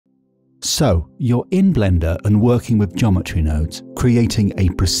So, you're in Blender and working with geometry nodes, creating a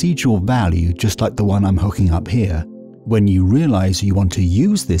procedural value just like the one I'm hooking up here, when you realize you want to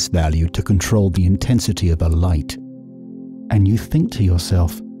use this value to control the intensity of a light. And you think to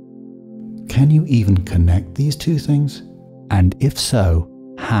yourself, can you even connect these two things? And if so,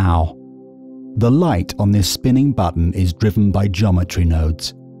 how? The light on this spinning button is driven by geometry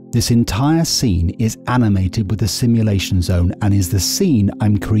nodes. This entire scene is animated with the simulation zone and is the scene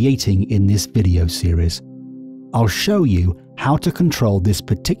I'm creating in this video series. I'll show you how to control this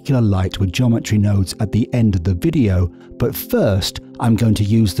particular light with geometry nodes at the end of the video, but first I'm going to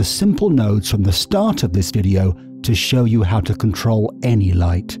use the simple nodes from the start of this video to show you how to control any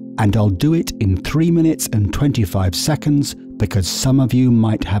light. And I'll do it in 3 minutes and 25 seconds because some of you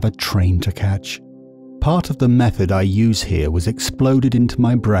might have a train to catch. Part of the method I use here was exploded into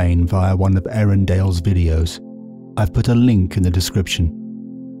my brain via one of Erindale's videos. I've put a link in the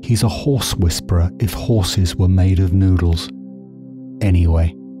description. He's a horse whisperer if horses were made of noodles.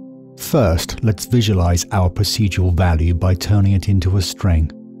 Anyway, first let's visualize our procedural value by turning it into a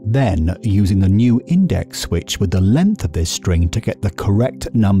string. Then, using the new index switch with the length of this string to get the correct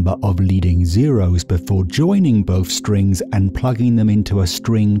number of leading zeros before joining both strings and plugging them into a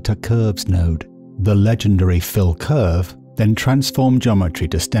string to curves node. The legendary fill curve, then transform geometry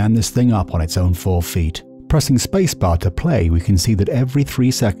to stand this thing up on its own 4 feet. Pressing spacebar to play, we can see that every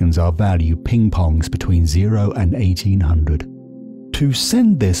 3 seconds our value ping-pongs between 0 and 1800. To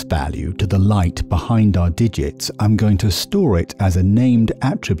send this value to the light behind our digits, I'm going to store it as a named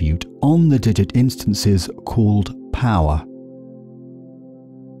attribute on the digit instances called power.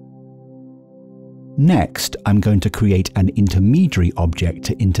 Next, I'm going to create an intermediary object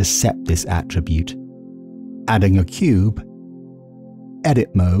to intercept this attribute. Adding a cube,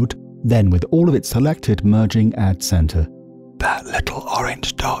 edit mode, then with all of it selected, merging add center. That little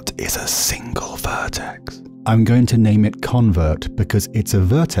orange dot is a single vertex. I'm going to name it convert because it's a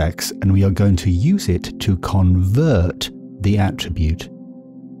vertex and we are going to use it to convert the attribute.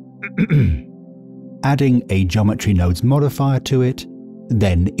 Adding a geometry nodes modifier to it,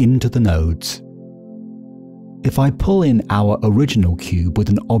 then into the nodes. If I pull in our original cube with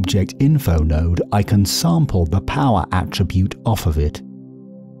an object info node, I can sample the power attribute off of it.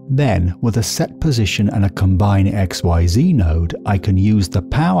 Then, with a set position and a combine XYZ node, I can use the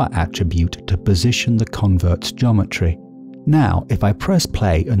power attribute to position the convert's geometry. Now, if I press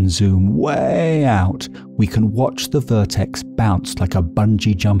play and zoom way out, we can watch the vertex bounce like a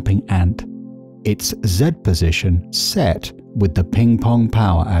bungee jumping ant. Its Z position set with the ping pong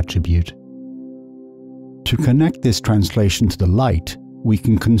power attribute. To connect this translation to the light, we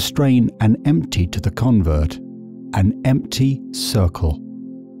can constrain an empty to the convert, an empty circle.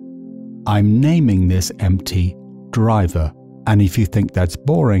 I'm naming this empty driver, and if you think that's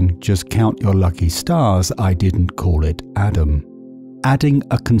boring, just count your lucky stars I didn't call it Adam. Adding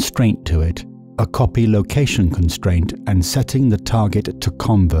a constraint to it, a copy location constraint, and setting the target to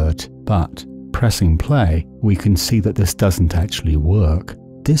convert, but pressing play, we can see that this doesn't actually work.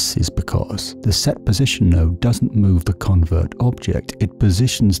 This is because the set position node doesn't move the convert object, it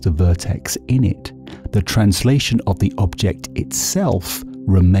positions the vertex in it. The translation of the object itself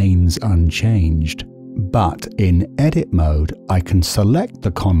remains unchanged. But in edit mode, I can select the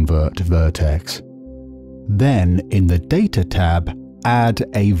convert vertex. Then in the data tab, add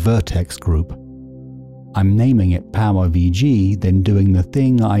a vertex group. I'm naming it power VG, then doing the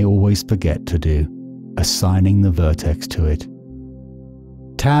thing I always forget to do, assigning the vertex to it.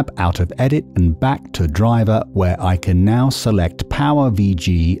 Tab out of edit and back to driver, where I can now select power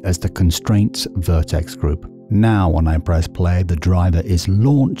VG as the constraints vertex group. Now when I press play, the driver is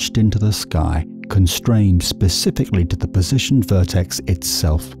launched into the sky, constrained specifically to the positioned vertex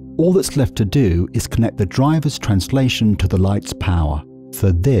itself. All that's left to do is connect the driver's translation to the light's power.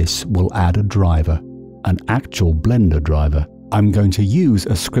 For this, we'll add a driver, an actual Blender driver. I'm going to use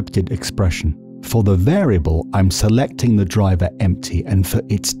a scripted expression. For the variable, I'm selecting the driver empty, and for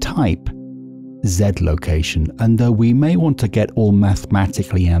its type, Z location, and though we may want to get all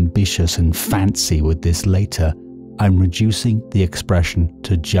mathematically ambitious and fancy with this later, I'm reducing the expression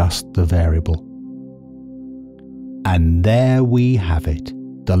to just the variable. And there we have it,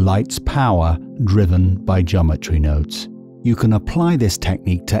 the light's power driven by geometry nodes. You can apply this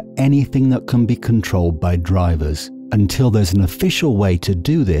technique to anything that can be controlled by drivers. Until there's an official way to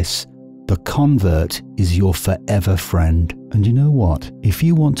do this, the convert is your forever friend. And you know what? If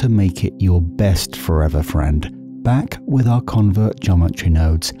you want to make it your best forever friend, back with our convert geometry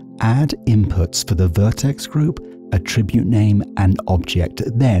nodes, add inputs for the vertex group, attribute name, and object.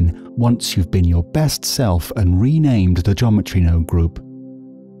 Then, once you've been your best self and renamed the geometry node group,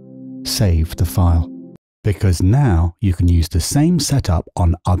 save the file. Because now you can use the same setup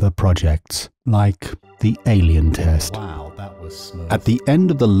on other projects, like the alien test. Wow, that was smooth. At the end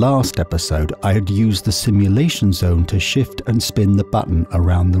of the last episode, I had used the simulation zone to shift and spin the button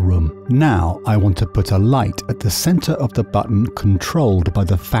around the room. Now I want to put a light at the center of the button controlled by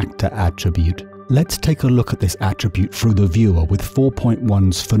the factor attribute. Let's take a look at this attribute through the viewer with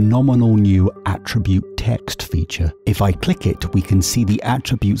 4.1's phenomenal new attribute text feature. If I click it, we can see the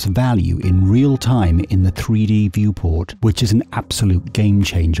attribute's value in real time in the 3D viewport, which is an absolute game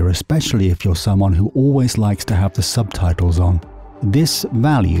changer, especially if you're someone who always likes to have the subtitles on. This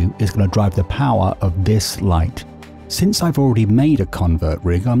value is going to drive the power of this light. Since I've already made a convert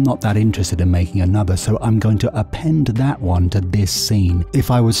rig, I'm not that interested in making another, so I'm going to append that one to this scene.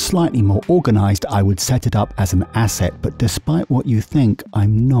 If I was slightly more organized, I would set it up as an asset, but despite what you think,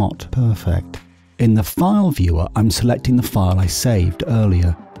 I'm not perfect. In the file viewer, I'm selecting the file I saved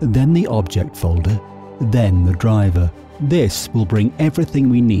earlier, then the object folder, then the driver. This will bring everything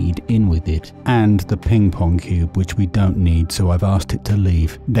we need in with it, and the ping pong cube, which we don't need, so I've asked it to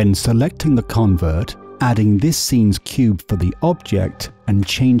leave. Then selecting the convert, adding this scene's cube for the object, and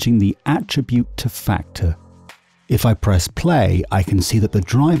changing the attribute to factor. If I press play, I can see that the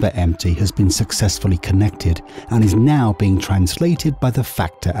driver empty has been successfully connected and is now being translated by the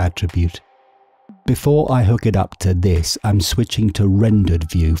factor attribute. Before I hook it up to this, I'm switching to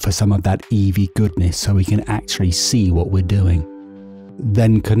rendered view for some of that Eevee goodness so we can actually see what we're doing.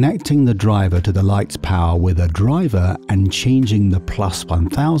 Then connecting the driver to the light's power with a driver and changing the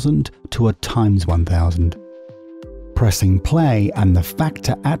 +1000 to a ×1000. Pressing play and the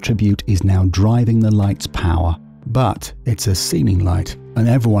factor attribute is now driving the light's power. But it's a ceiling light, and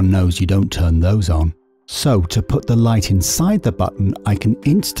everyone knows you don't turn those on. So to put the light inside the button, I can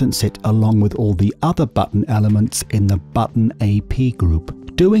instance it along with all the other button elements in the button AP group.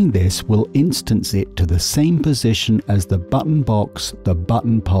 Doing this will instance it to the same position as the button box, the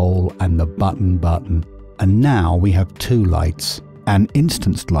button pole, and the button. And now we have two lights. An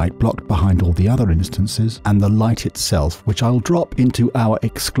instanced light blocked behind all the other instances, and the light itself, which I'll drop into our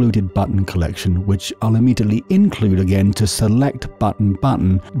excluded button collection, which I'll immediately include again to select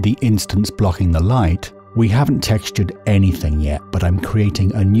button, the instance blocking the light. We haven't textured anything yet, but I'm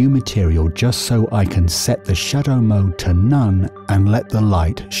creating a new material just so I can set the shadow mode to none and let the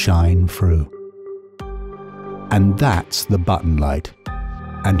light shine through. And that's the button light,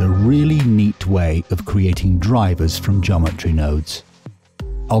 and a really neat way of creating drivers from geometry nodes.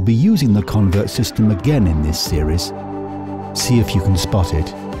 I'll be using the convert system again in this series. See if you can spot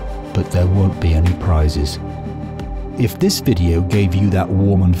it, but there won't be any prizes. If this video gave you that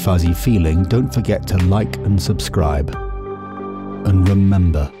warm and fuzzy feeling, don't forget to like and subscribe. And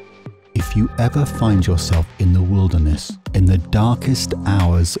remember, if you ever find yourself in the wilderness, in the darkest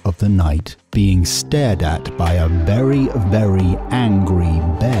hours of the night, being stared at by a very, very angry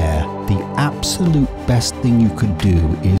bear, the absolute best thing you could do is